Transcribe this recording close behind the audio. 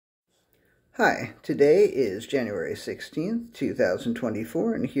Hi, today is January 16th,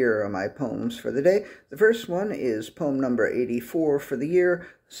 2024, and here are my poems for the day. The first one is poem number 84 for the year,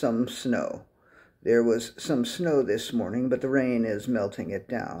 Some Snow. There was some snow this morning, but the rain is melting it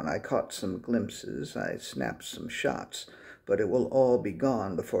down. I caught some glimpses, I snapped some shots, but it will all be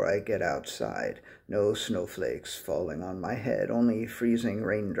gone before I get outside. No snowflakes falling on my head, only freezing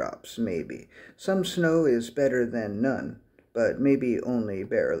raindrops, maybe. Some snow is better than none, but maybe only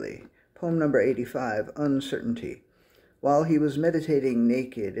barely. Poem number 85, Uncertainty. While he was meditating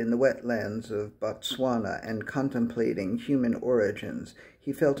naked in the wetlands of Botswana and contemplating human origins,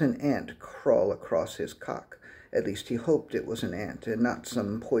 he felt an ant crawl across his cock. At least he hoped it was an ant and not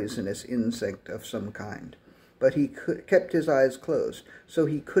some poisonous insect of some kind. But he kept his eyes closed, so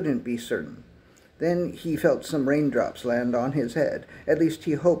he couldn't be certain. Then he felt some raindrops land on his head. At least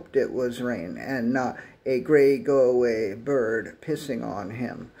he hoped it was rain and not a gray go-away bird pissing on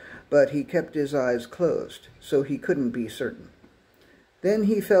him. But he kept his eyes closed, so he couldn't be certain. Then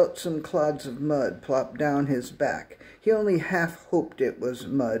he felt some clods of mud plop down his back. He only half hoped it was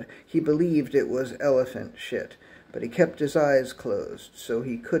mud. He believed it was elephant shit. But he kept his eyes closed, so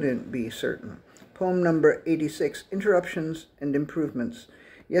he couldn't be certain. Poem number 86, Interruptions and Improvements.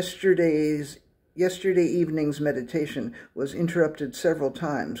 Yesterday evening's meditation was interrupted several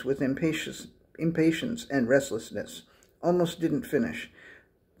times with impatience and restlessness. Almost didn't finish.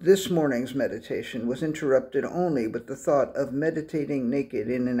 This morning's meditation was interrupted only with the thought of meditating naked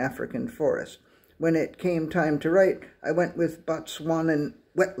in an African forest. When it came time to write, I went with Botswanan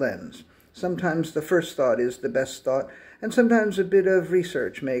wetlands. Sometimes the first thought is the best thought, and sometimes a bit of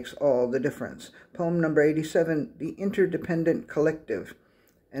research makes all the difference. Poem number 87, The Interdependent Collective.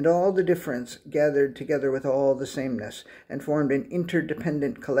 And all the difference gathered together with all the sameness, and formed an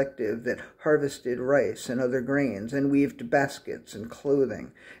interdependent collective that harvested rice and other grains, and weaved baskets and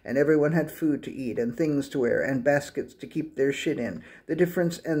clothing, and everyone had food to eat, and things to wear, and baskets to keep their shit in. The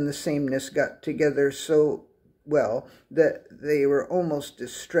difference and the sameness got together so well that they were almost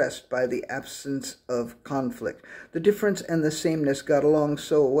distressed by the absence of conflict. The difference and the sameness got along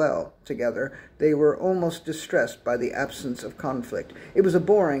so well together, they were almost distressed by the absence of conflict. It was a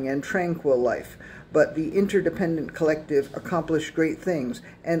boring and tranquil life, but the interdependent collective accomplished great things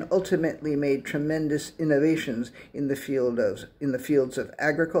and ultimately made tremendous innovations in the fields of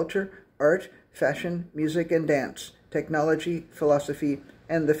agriculture, art, fashion, music and dance, technology, philosophy,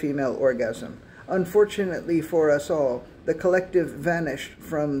 and the female orgasm. Unfortunately for us all, the collective vanished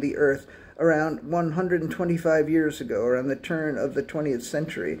from the earth around 125 years ago, around the turn of the 20th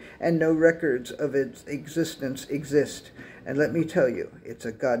century, and no records of its existence exist. And let me tell you, it's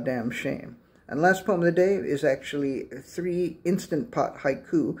a goddamn shame. And last poem of the day is actually 3 Instant Pot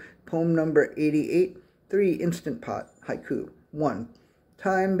haiku. Poem number 88, 3 Instant Pot haiku. 1.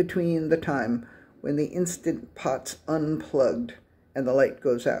 Time between the time when the Instant Pot's unplugged and the light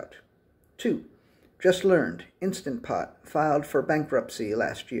goes out. 2. Just learned, Instant Pot filed for bankruptcy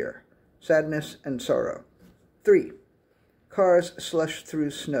last year. Sadness and sorrow. 3. Cars slush through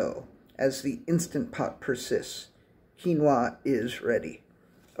snow as the Instant Pot persists. Quinoa is ready.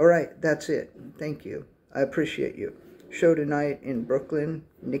 All right, that's it. Thank you. I appreciate you. Show tonight in Brooklyn,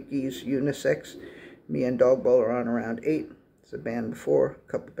 Nikki's Unisex. Me and Dogball are on around 8. It's a band before,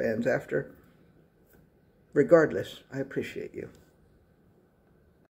 a couple bands after. Regardless, I appreciate you.